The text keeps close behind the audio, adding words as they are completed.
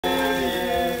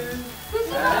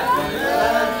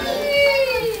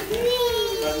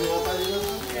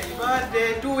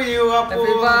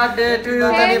Happy birthday to you,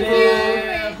 Tanipu.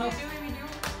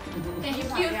 Thank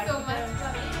you so much.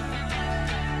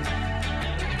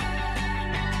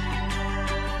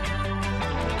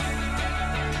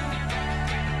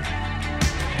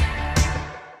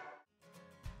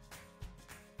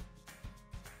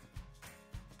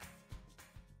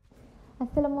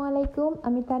 আসসালামু আলাইকুম,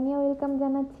 আমি তানিয়া ওয়েলকাম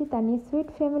জানাচ্ছি তানিয়া সুইট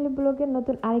ফ্যামিলি ব্লগের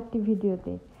নতুন আরেকটি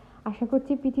ভিডিওতে। আশা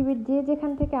করছি পৃথিবীর যে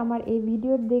যেখান থেকে আমার এই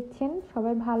ভিডিও দেখছেন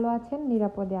সবাই ভালো আছেন,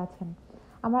 নিরাপদে আছেন।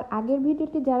 আমার আগের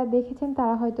ভিডিওটি যারা দেখেছেন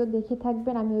তারা হয়তো দেখে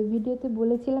থাকবেন, আমি ওই ভিডিওতে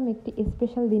বলেছিলাম একটি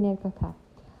স্পেশাল দিনের কথা।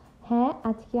 হ্যাঁ,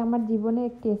 আজকে আমার জীবনের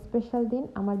একটি স্পেশাল দিন,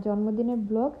 আমার জন্মদিনের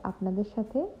ব্লগ আপনাদের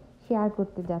সাথে শেয়ার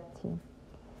করতে যাচ্ছি।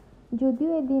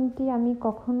 যদিও এই দিনটি আমি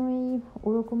কখনোই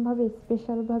ওরকমভাবে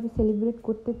স্পেশালভাবে সেলিব্রেট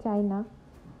করতে চাই না।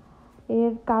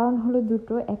 এর কারণ হলো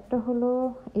দুটো। একটা হলো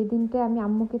এই দিনটা আমি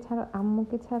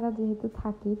আম্মুকে ছাড়া যেহেতু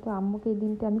থাকি, তো আম্মুকে এই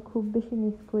দিনটা আমি খুব বেশি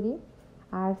মিস করি।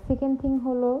 আর সেকেন্ড থিং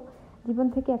হলো জীবন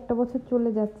থেকে একটা বছর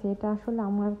চলে যাচ্ছে, এটা আসলে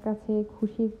আমার কাছে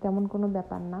খুশির তেমন কোনো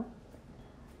ব্যাপার না।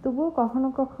 তবুও কখনো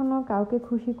কখনো কাউকে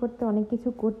খুশি করতে অনেক কিছু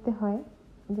করতে হয়।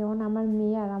 যেমন আমার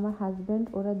মেয়ে আর আমার হাজব্যান্ড,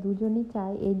 ওরা দুজনই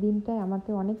চায় এই দিনটায় আমাকে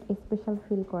অনেক স্পেশাল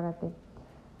ফিল করাতে,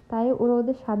 তাই ওরা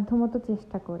ওদের সাধ্যমতো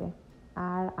চেষ্টা করে।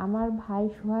 আর আমার ভাই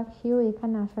সোহাগ, সেও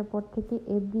এখানে আসার পর থেকে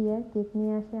এভরি ইয়ার কেক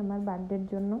নিয়ে আসে আমার বার্থডের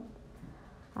জন্য।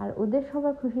 আর ওদের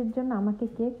সবার খুশির জন্য আমাকে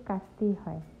কেক কাটতেই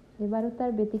হয়, এবারও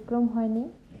তার ব্যতিক্রম হয়নি।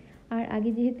 আর আগে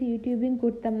যেহেতু ইউটিউবিং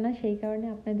করতাম না, সেই কারণে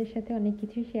আপনাদের সাথে অনেক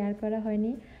কিছু শেয়ার করা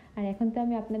হয়নি। আর এখন তো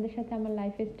আমি আপনাদের সাথে আমার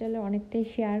লাইফস্টাইলে অনেকটাই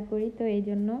শেয়ার করি, তো এই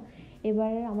জন্য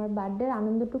এবার আমার বার্থডের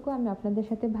আনন্দটুকু আমি আপনাদের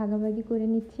সাথে ভাগাভাগি করে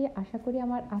নিচ্ছি। আশা করি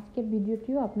আমার আজকের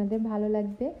ভিডিওটিও আপনাদের ভালো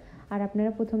লাগবে আর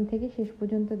আপনারা প্রথম থেকে শেষ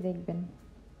পর্যন্ত দেখবেন।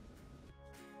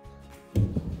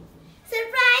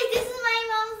 Surprise! This is my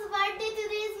mom's birthday.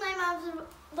 Today is my mom's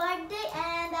birthday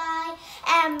and I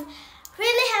am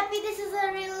really happy. This is a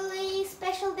really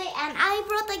special day and I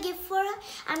brought a gift for her.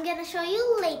 I'm gonna show you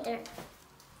later.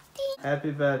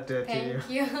 Happy birthday to you.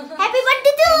 Thank you. Happy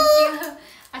birthday to you!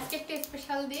 আজকে একটা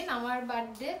special দিন, আমার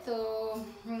birthday. তো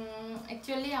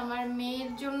actually আমার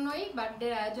মেয়ের জন্যই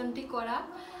বার্থডের আয়োজনটি করা।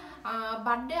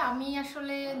 বার্থডে আমি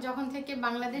আসলে যখন থেকে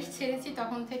বাংলাদেশ ছেড়েছি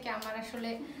তখন থেকে আমার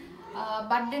আসলে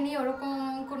বার্থডে নিয়ে ওরকম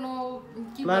কোনো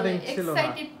কি বলে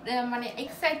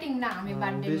এক্সাইটিং না আমি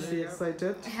বার্থডে বেশি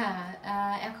এক্সাইটেড। হ্যাঁ,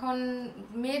 এখন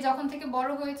মেয়ে যখন থেকে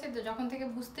বড় হয়েছে, যখন থেকে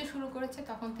বুঝতে শুরু করেছে,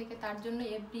 তখন থেকে তার জন্য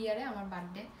এভরি ইয়ারে আমার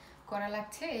বার্থডে করা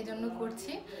লাগছে, এই জন্য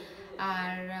করছি।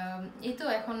 আর এই তো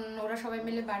এখন ওরা সবাই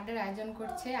মিলে বার্থডের আয়োজন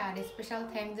করছে। আর স্পেশাল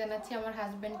থ্যাঙ্কস জানাচ্ছি আমার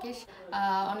হাজবেন্ডকে।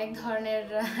 অনেক ধরনের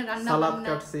রান্না বান্না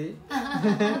করছি,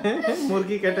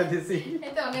 মুরগি কেটে দিছি,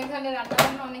 এই তো অনেক ধরনের রান্না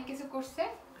বান্না অনেক কিছু করছে,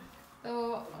 তো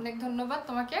অনেক ধন্যবাদ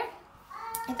তোমাকে।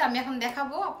 এটা আমি এখন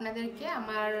দেখাবো আপনাদেরকে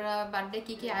আমার বার্থডে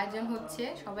কি কি আয়োজন হচ্ছে,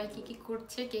 সবাই কি কি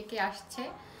করছে, কে কে আসছে।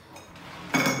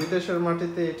 বিদেশের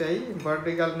মাটিতে এটাই,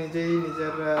 বার্থডে গার্ল নিজেই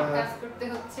নিজের কাজ করতে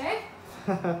হচ্ছে।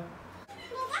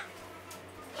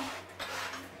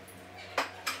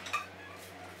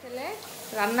 ছেলে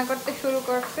রান্না করতে শুরু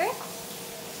করছে,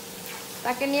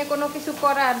 তাকে নিয়ে কোনো কিছু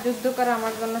করা আর যুদ্ধ করা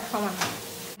আমার জন্য সমান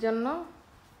জন্য।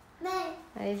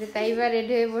 এই যে তাইবা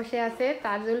রেডি হয়ে বসে আছে,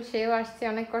 তাজুল সেও আসছে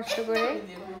অনেক কষ্ট করে।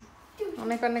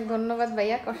 অনেক অনেক ধন্যবাদ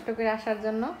ভাইয়া কষ্ট করে আসার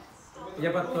জন্য।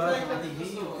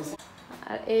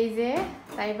 আর এই যে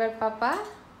তাইবার পাপা,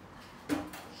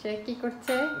 সে কি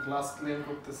করছে? গ্লাস ক্লিন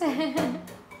করতেছে,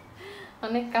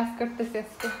 অনেক কাজ করতেছে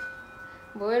আজকে।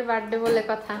 বউয়ের বার্থডে বলে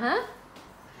কথা। হ্যাঁ,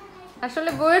 আসলে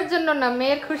বউয়ের জন্য না,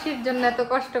 মেয়ের খুশির জন্য এত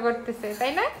কষ্ট করতেছে,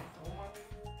 তাই না?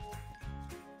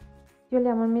 অ্যাকচুয়ালি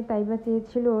আমার মেয়ে তাইবা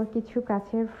চেয়েছিল ওর কিছু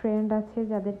কাছের ফ্রেন্ড আছে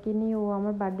যাদেরকে নিয়ে ও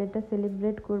আমার বার্থডেটা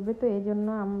সেলিব্রেট করবে, তো এই জন্য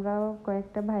আমরাও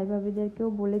কয়েকটা ভাই ভাবিদেরকেও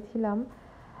বলেছিলাম,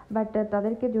 বাট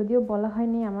তাদেরকে যদিও বলা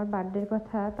হয়নি আমার বার্থডের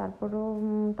কথা, তারপরেও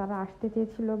তারা আসতে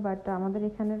চেয়েছিল। বাট আমাদের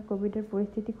এখানের কোভিডের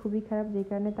পরিস্থিতি খুবই খারাপ, যে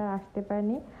কারণে তারা আসতে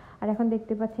পারেনি। আর এখন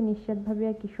দেখতে পাচ্ছেন নিশাদ ভাবি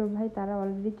আর কিশোর ভাই, তারা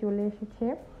অলরেডি চলে এসেছে।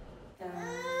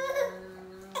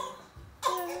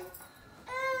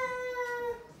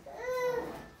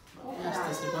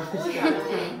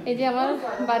 এই যে আমার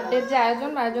বার্থডের যে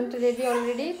আয়োজনটা রেডি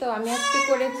অলরেডি। তো আমি আজকে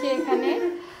করেছি এখানে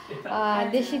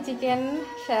দেশি চিকেন,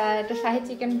 এটা শাহি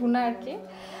চিকেন ভুনা আর কি,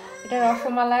 এটা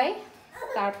রসমালাই,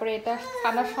 তারপরে এটা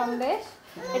সাদা সন্দেশ,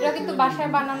 এটা কিন্তু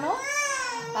বাসায় বানানো,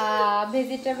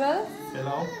 ভেজিটেবল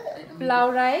পোলাও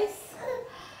রাইস,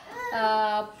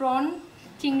 প্রন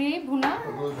চিংড়ি ভুনা,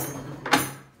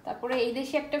 তারপরে এই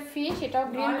দেশি একটা ফিশ, এটাও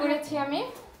গ্রিল করেছি আমি।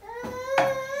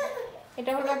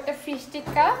 এটা হলো একটা ফিশ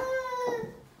টিক্কা,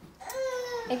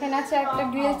 এখানে আছে একটা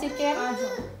গ্রিল চিকেন,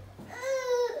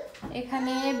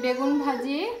 এখানে বেগুন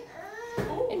ভাজি,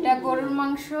 এটা গরুর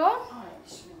মাংস,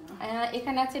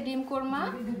 এখানে আছে ডিম কোরমা,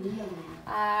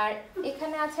 আর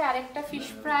এখানে আছে আরেকটা ফিশ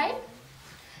ফ্রাই,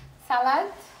 সালাদ,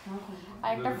 আর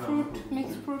একটা ফ্রুট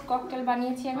মিক্সড ফ্রুট ককটেল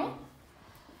বানিয়েছি আমি।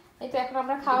 এই তো এখন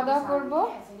আমরা খাওয়া দাওয়া করব।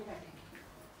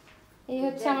 এই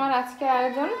হচ্ছে আমার আজকের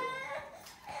আয়োজন।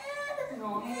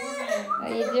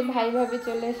 এই যে ভাই ভাবি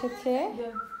চলে এসেছে,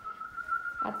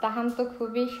 আর তাহান তো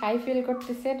খুবই শাই ফিল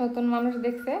করতেছে, নতুন মানুষ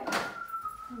দেখছে।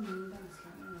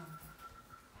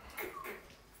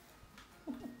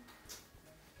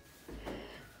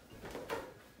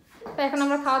 তো এখন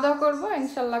আমরা খাওয়া দাওয়া করবো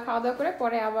ইনশাল্লাহ। খাওয়া দাওয়া করে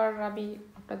পরে আবার আমি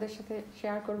আপনাদের সাথে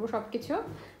শেয়ার করব সবকিছু,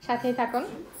 সাথেই থাকুন।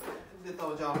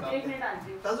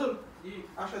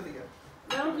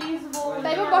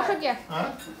 তাইবো বসো क्या?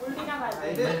 उल्टी ना बात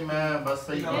नहीं, मैं बस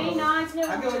सही नहीं ना इसने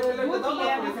वो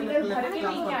किया है, फिगर भर के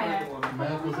नहीं क्या आया।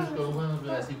 मैं कोशिश करूंगा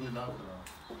ऐसी कोई ना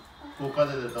कोका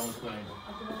दे देता हूं उसको नहीं तो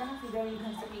अब तो पता ना फिगर ही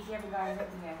घर से पी के बिगाड़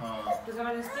सकती है। हां तो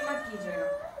जबरदस्ती मत कीजिएगा।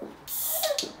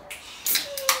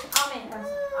 आओ मेरे पास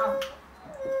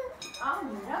आओ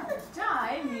मेरा बच्चा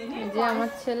है मैंने যে আমার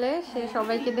ছেলে, সে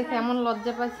সবাইকে দেখে এমন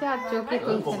লজ্জা পাচ্ছে আর চোখে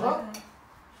তুলছে না।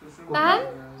 তাহান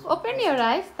ওপেন ইওর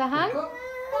আইস, তাহান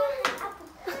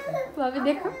ভাবি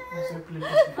দেখো।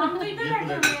 हम तो इधर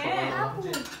बैठे हुए हैं।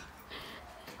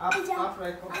 आप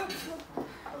रखो।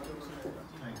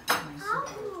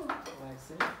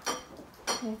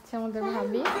 হচ্ছে আমাদের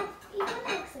ভাবি,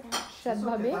 সাদ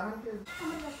ভাবি।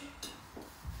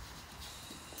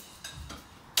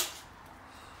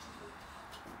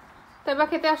 তাইবা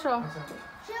খেতে আসো।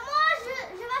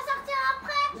 Je vais sortir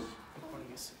après.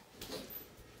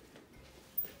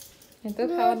 এই তো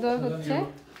খাওয়া দাওয়া হচ্ছে।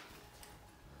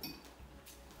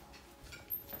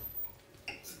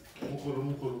 मुकुरु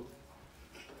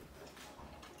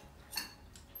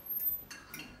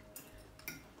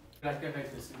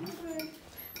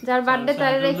যার বার্থডে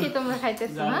তারে রেখে তোমরা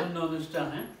খাইতেছো না?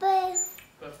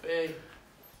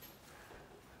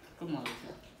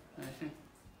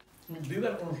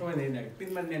 দিদার কোনো সময় নেই না, 3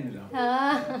 বার নিয়ে নিলাম।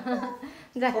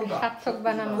 যাক সার্থক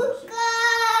বানানো।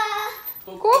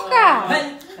 Coca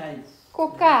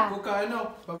Coca Coca I know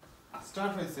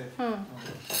start হইছে।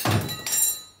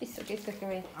 Isso que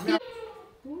vai.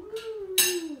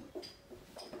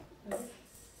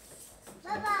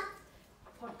 Baba.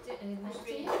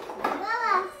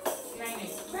 नहीं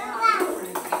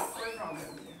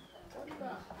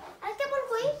Até por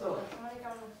कोई?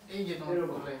 এই যে তোমার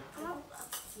বলে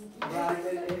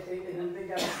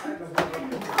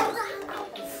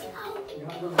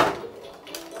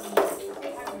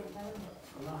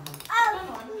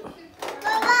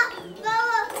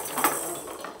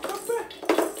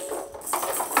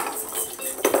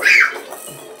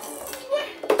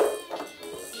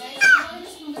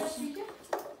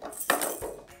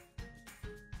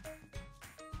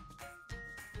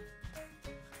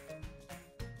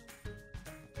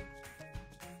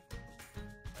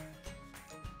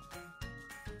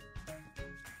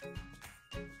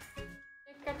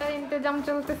কাটার ইন্তজাম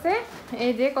চলতেছে।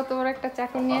 এই যে কত বড় একটা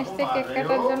চাকু নিয়ে আসছে কেক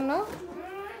কাটার জন্য।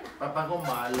 पापा को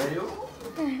मार रहे हो?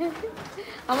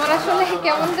 আমার আসলে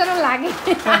কেমন যেন লাগে,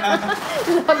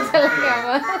 লজ্জা লাগে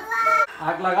আমার।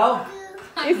 आग लगाओ।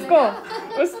 इसको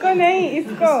उसको नहीं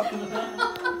इसको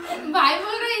भाई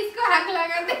बोल रहे इसको आग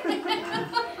लगा दे।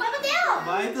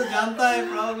 भाई तो जानता है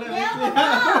प्रॉब्लम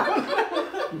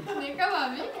देखा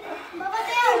भाभी?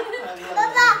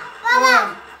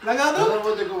 लगा दो।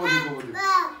 वो देखो वो देखो वो देखो।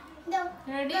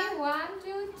 रेडी 1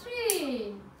 2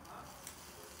 3।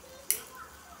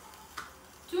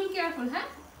 चूल केयरफुल है।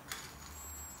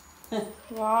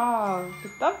 वाह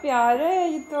कितना प्यारे है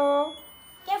ये तो।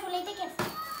 Careful, take careful.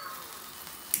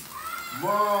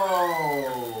 Wow!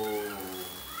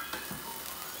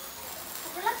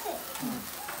 Relax it.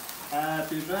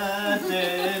 Happy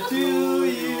birthday to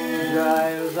you.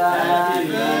 Happy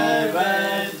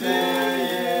birthday to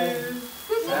you.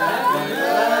 Happy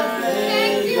birthday.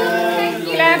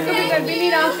 Clap भी कर दी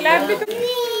ना, क्लैप भी कर।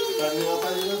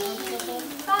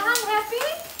 कहाँ हैप्पी?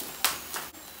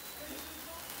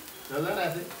 चलो ना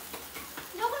ऐसे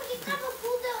Logan, कितना तो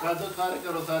कूद है। कर दो, सारे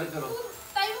करो सारे करो।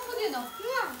 टाइम को दे दो।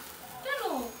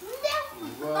 चलो।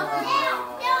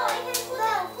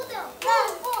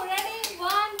 Go ready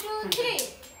 1 2 3।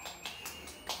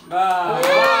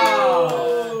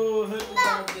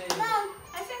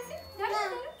 ऐसे ऐसे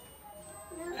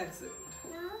Excellent.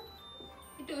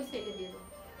 इट उस साइड दे दो,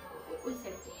 उस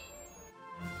साइड।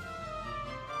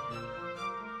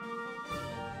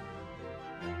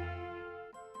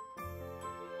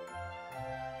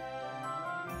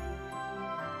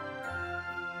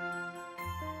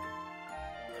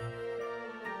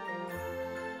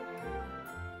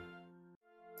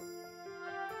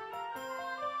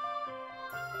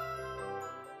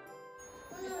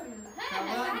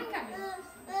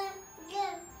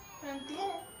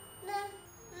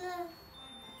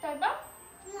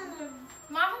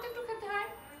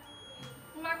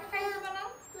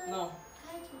 নাও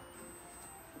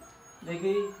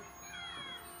দেখি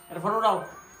এটা ফটো দাও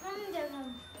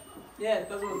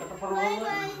তাজু একটা ফটো দাও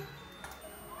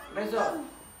রাইছো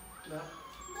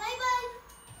বাই বাই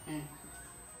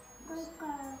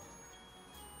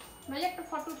ভাই একটা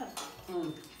ফটো উঠা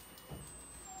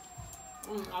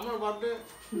আমার বার্থডে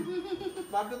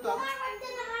তো আমার বার্থডে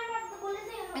না আমার বার্থডে বলে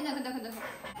দে এই দেখো দেখো দেখো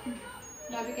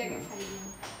ভাবিকে আগে খাইয়ে দিই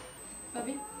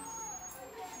ভাবি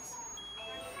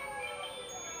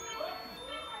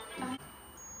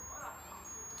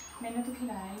मैंने तो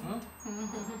खिलाया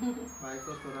ही भाई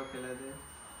को थोड़ा खिला दे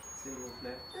सिंपल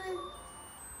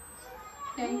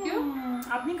थैंक यू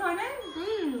आपने खाना है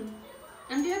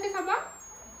आंटी हाथे खाबा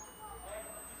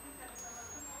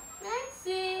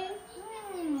मैक्सी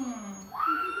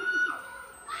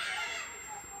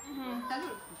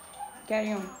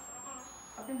कैरी ऑन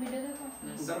अपने वीडियो देखो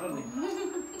দরকার নেই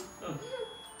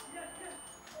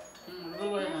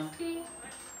मैक्सी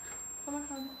তোমার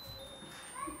খাও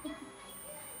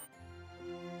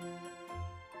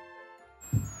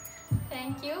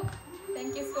thank you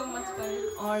so much for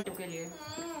और के लिए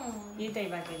ये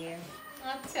तैयबा के लिए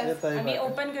अच्छा अभी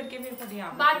ओपन करके फिर खुद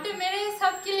यहाँ बर्थडे मेरे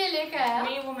सबके लिए लेके आया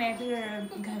नहीं वो मैं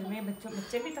फिर घर में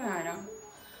बच्चे भी तो आ रहा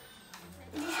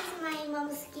This is my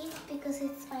mom's gift because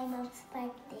it's my mom's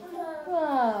birthday.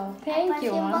 wow thank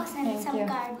you Perfume ma box and thank some you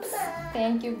cards.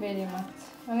 thank you very much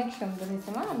অনেক সুন্দর হয়েছে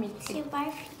মা আমি See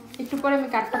perfume. একটু পরে আমি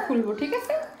কার্ডটা খুলবো ঠিক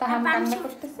আছে তাহান কান্না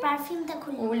করতেছে Perfume টা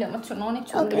খুলে। ওলে আমার সোনা অনেক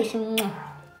সুন্দর হয়েছে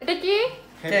এটা কি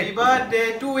হ্যাপি বার্থডে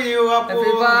টু ইউ আপু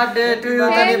happy birthday to you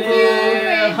Thank you,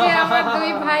 এই যে আমার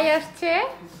দুই ভাই আসছে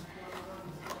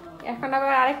এখন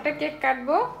আবার আরেকটা কেক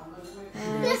কাটবো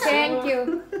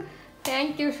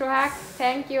thank you Sohag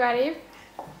thank you Arif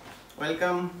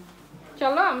welcome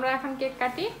চলো আমরা এখন কেক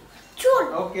কাটি চুল।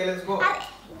 ওকে লেটস গো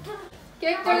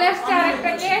কেক চলে আসছে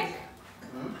আরেকটা কেক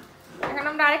এখন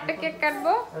আমরা আরেকটা কেক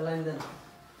কাটবো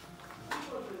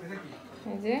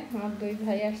এই যে আমার দুই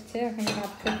ভাই আসছে এখন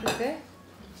ভাত খেতেছে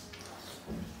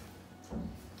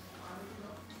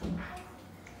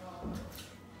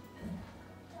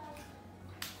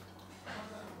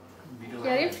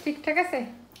আরিফ ঠিকঠাক আছে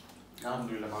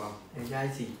আলহামদুলিল্লাহ ভালো এই যে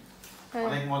আইছি হ্যাঁ।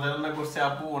 অনেক মজা রান্না করছে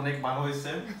আপু অনেক ভালো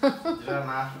হয়েছে যেটা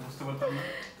না বুঝতে পারতাম না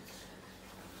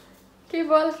কি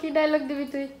বল কি ডায়লগ দিবি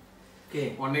তুই কে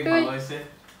অনেক ভালো হয়েছে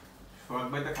সোহাগ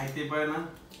ভাই তো খাইতেই পারে না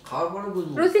খাওয়ার পরে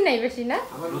বুঝবো রুচি নাই বেশি না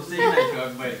আবার রুচি নাই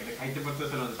সোহাগ ভাই এটা খাইতে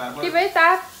পারতেছে না তারপর কি ভাই চা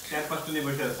চার পাঁচটা নিয়ে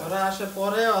বসে আছে ওরা আসে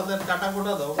পরে ওদের কাটা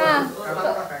কোটা দাও হ্যাঁ কাটা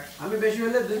কাটা খায়। আমি বেশি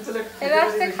হলে দুই প্লেট এরা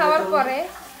আসছে খাওয়ার পরে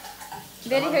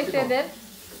দেরি হয়েছে এদের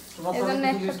তোমার এজন্য সাথে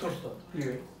একসাথে- মিস করছো কি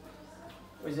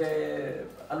ওই যে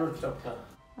আলুর চপটা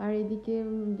আর এদিকে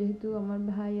যেহেতু আমার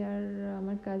ভাই আর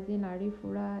আমার কাজিন আরিফ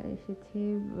ওরা এসেছে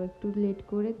একটু লেট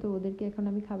করে, তো ওদেরকে এখন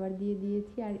আমি খাবার দিয়ে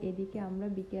দিয়েছি। আর এদিকে আমরা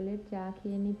বিকেলের চা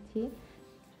খেয়ে নিচ্ছি।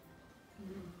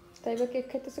 তাই বা কেক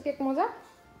খাইতেছো? কেক মজা?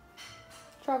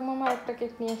 সব মামা একটা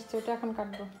কেক নিয়ে আসছে, ওটা এখন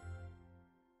কাটবো।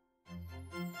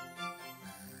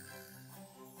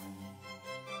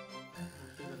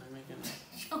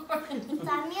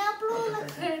 তানিয়া আপলোড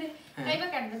তাই বা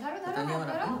কাটবে, ধরো ধরো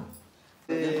ধরো।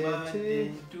 birthday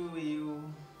to you.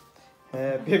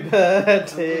 Happy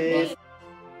birthday.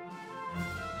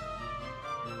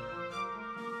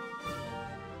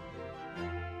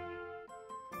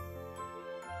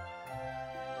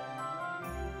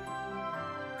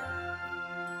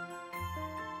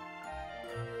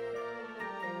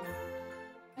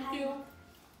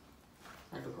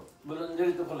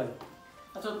 বুলঞ্জরি তো খোলা।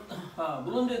 আচ্ছা হ্যাঁ,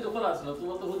 বুলঞ্জরি তো খোলা ছিল,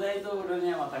 তোমার তো হুদাই তো ওটা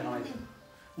নিয়ে মাথা কামাইছে।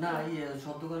 না ইয়ে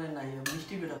সব দোকানে নাই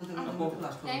মিষ্টি বেটা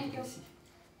লাস্ট Thank you.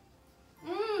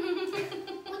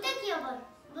 ওটা কি আবার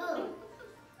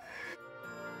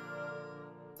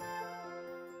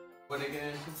বল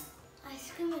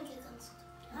আইসক্রিম কে কাজ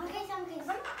আমি খাইছি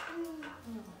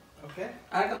Okay.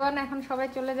 এখন সবাই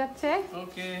চলে যাচ্ছে।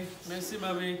 ওকে মেসি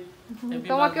ভাবি,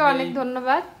 তোমাকে অনেক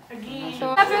ধন্যবাদ। তো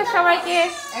আপনাদের সবাইকে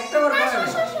একটা বার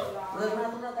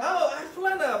Oh, I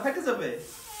fly now. Focus a bit.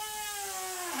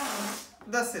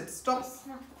 That's it. Stop.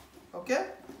 Okay.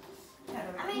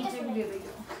 আমি এটা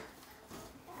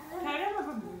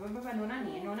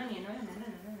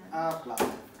Apla.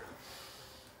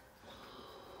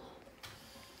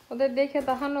 ওদের দেখে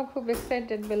তাহানো খুব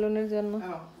এক্সাইটেড বেলুনের জন্য।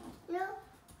 No.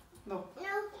 No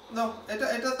No. No No.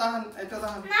 এটা তাহান, এটা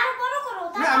তাহান। না বড় করো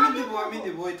না আমি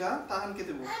দেব এটা তাহানকে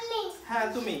দেব। আমি হ্যাঁ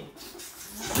তুমি।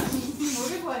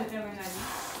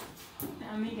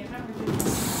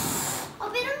 ও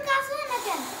বেরুন কাজ হয় না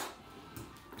কেন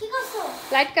কি করছো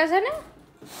লাইট কাজ হয় না?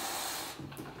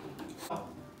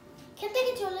 খেতে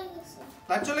কি চলে গেছে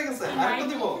লাইট চলে গেছে। আরেকটা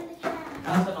দিব।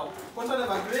 আচ্ছা নাও। কোনটা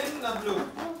নেবা? গ্রিন না ব্লু?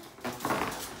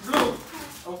 ব্লু।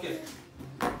 ওকে।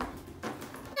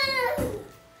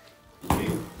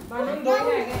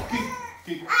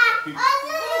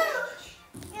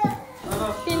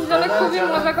 তিনজনে খুবই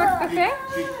মজা করতেছে।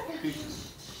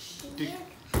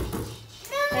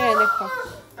 এই দেখো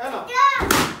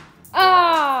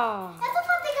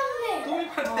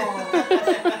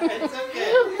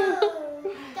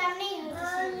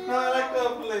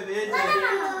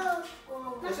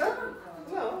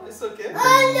It's okay.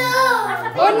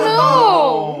 Oh no!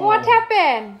 What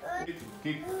happened?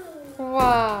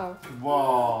 Wow.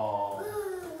 Wow.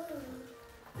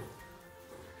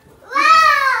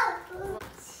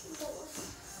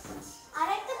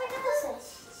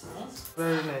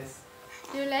 Very nice.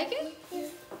 Do you like it?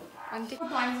 Aunty वो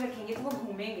टॉयज रखेंगे तो वो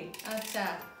घूमेंगे। अच्छा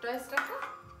टॉयज रखो।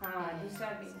 हाँ दूसरा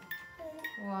भी।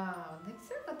 वाओ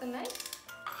देखছো কত নাইস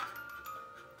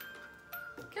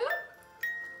খেলো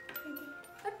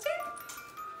अच्छा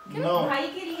No. भाई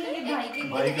के लिए ये भाई के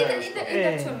भाई का है इधर उसका।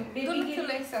 इधर छोड़ो बेबी दोनों के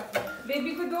खेलो एक साथ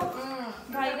बेबी को दो।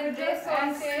 भाई का ड्रेस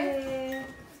ऐसे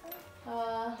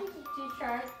ऐसे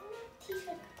टी-शर्ट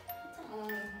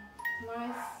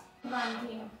नाइस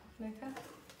बांधी। देखा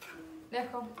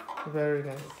देखो Very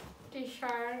nice.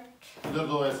 टी-शर्ट इधर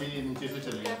दो ऐसे ही नीचे से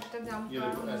चलिए। একটা ये জাম্পার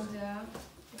देखो ऐसे। মোজা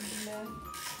এগুলো।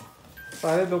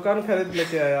 सारे दुकान खरीद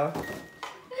लेके आया।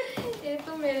 ये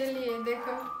तो मेरे लिए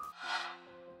देखो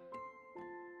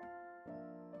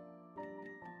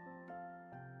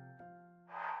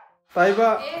তাইবা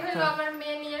এই হলো আমার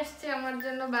মেয়ে নিয়ে আসছে আমার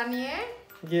জন্য বানিয়ে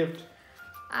gift.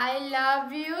 I love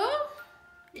you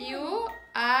you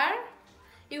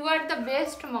are the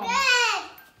best mom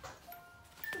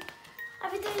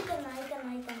अभी तो ये करना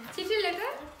চিঠি লেখা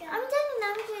আমি জানি না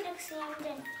আমি তুই রাখছি আমি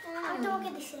জানি আমি তোমাকে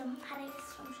দিছিলাম হারাই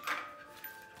গেছিলাম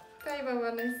তাই বাবা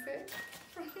বানাইছে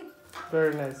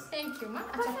Very nice. থ্যাংক ইউ মা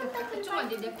আচ্ছা একটা চুমা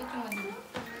দিদি একটা চুমা দিদি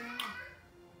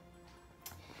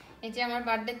এই যে আমার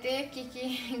বার্থডেতে কি কি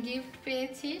গিফট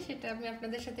পেয়েছি সেটা আমি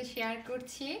আপনাদের সাথে শেয়ার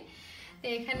করছি তো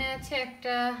এখানে আছে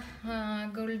একটা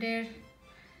গোল্ডের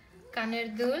কানের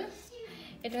দুল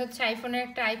এটা হচ্ছে আইফোনের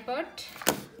একটা আইপড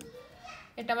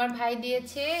এটা আমার ভাই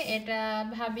দিয়েছে এটা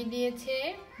ভাবি দিয়েছে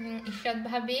ইশরাত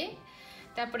ভাবি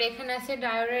তারপরে এখানে আছে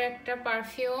ডায়োরের একটা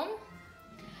পারফিউম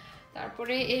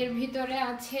তারপরে এর ভিতরে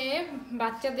আছে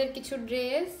বাচ্চাদের কিছু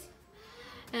ড্রেস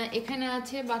এখানে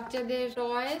আছে বাচ্চাদের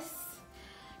টয়স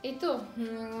এই তো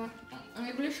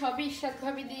এগুলো সবই ইশরাত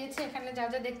ভাবি দিয়েছে এখানে যা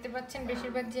যা দেখতে পাচ্ছেন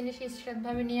বেশিরভাগ জিনিস ইশরাত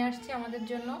ভাবি নিয়ে আসছে আমাদের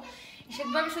জন্য ইশরাত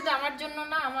ভাবি শুধু আমার জন্য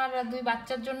না আমার দুই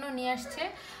বাচ্চার জন্য নিয়ে আসছে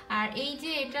আর এই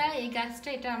যে এই গাছটা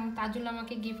এটা তাজুল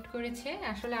আমাকে গিফট করেছে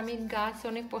আসলে আমি গাছ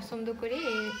অনেক পছন্দ করি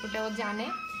ওটাও জানে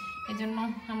এজন্য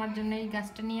আমার জন্য এই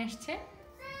গাছটা নিয়ে আসছে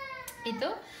এই তো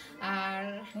আর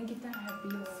कितना हैप्पी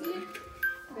हो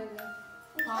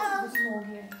हाँ सो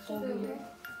गया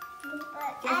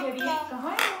क्या कह रही है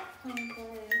कहाँ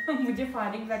है मुझे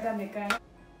फारिग लगा निकाल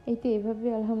এই তো এভাবে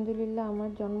আলহামদুলিল্লাহ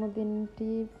আমার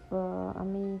জন্মদিনটি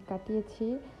আমি কাটিয়েছি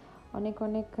অনেক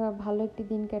অনেক ভালো একটি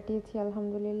দিন কাটিয়েছি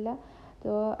আলহামদুলিল্লাহ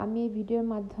তো আমি এই ভিডিওর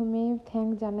মাধ্যমে থ্যাঙ্ক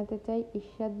জানাতে চাই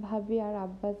ইশরাত ভাবি আর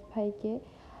আব্বাস ভাইকে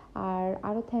আর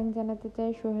আরও থ্যাঙ্ক জানাতে চাই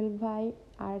সোহেল ভাই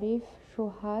আরিফ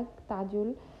সোহাগ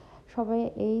তাজুল সবাই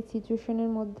এই সিচুয়েশনের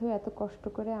মধ্যেও এত কষ্ট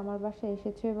করে আমার বাসায়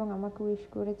এসেছো এবং আমাকে উইশ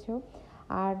করেছো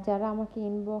আর যারা আমাকে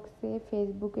ইনবক্সে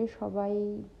ফেসবুকে সবাই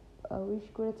উইশ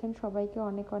করেছেন সবাইকে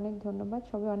অনেক অনেক ধন্যবাদ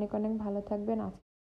সবাই অনেক অনেক ভালো থাকবেন